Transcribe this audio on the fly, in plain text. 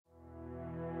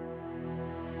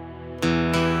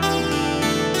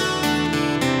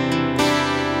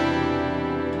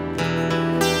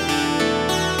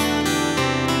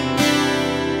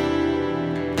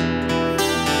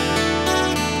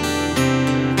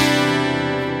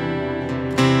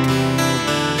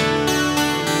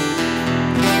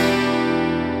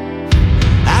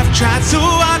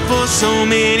so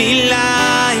many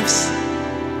lives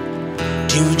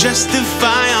to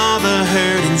justify all the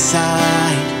hurt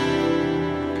inside.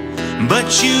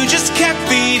 But you just kept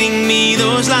feeding me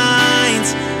those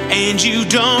lines, and you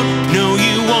don't know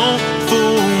you won't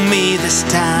fool me this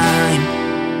time.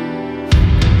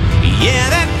 Yeah,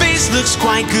 that face looks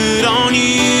quite good on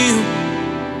you,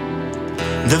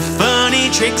 the funny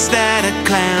tricks that a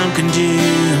clown can do.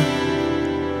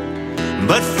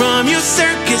 But from your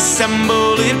circus I'm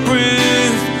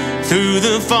bulletproof. Through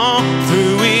the fall,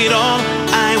 through it all,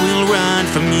 I will run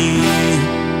from you.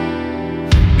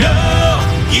 No,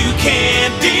 you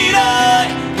can't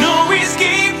deny, no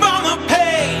escape from the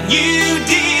pain you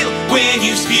deal when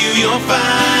you spew your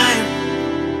fire.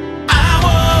 I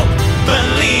won't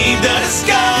believe the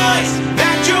disguise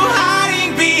that you're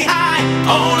hiding behind.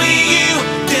 Only you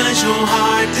does your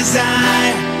heart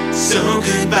desire. So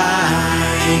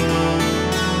goodbye,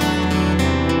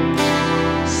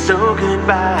 so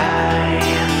goodbye.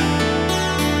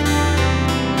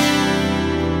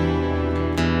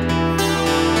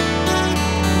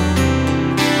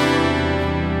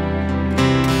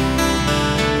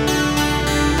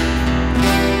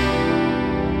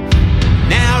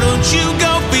 Now don't you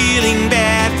go feeling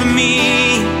bad for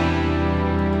me.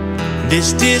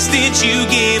 This distance you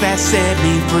give has set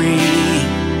me free.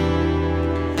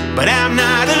 But I'm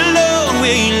not alone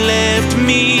where you left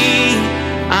me.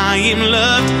 I am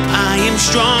loved, I am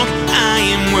strong, I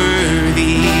am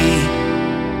worthy.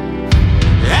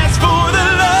 As for the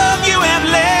love you have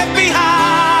left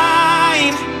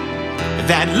behind,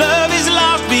 that love is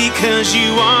lost because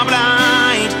you are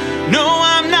blind.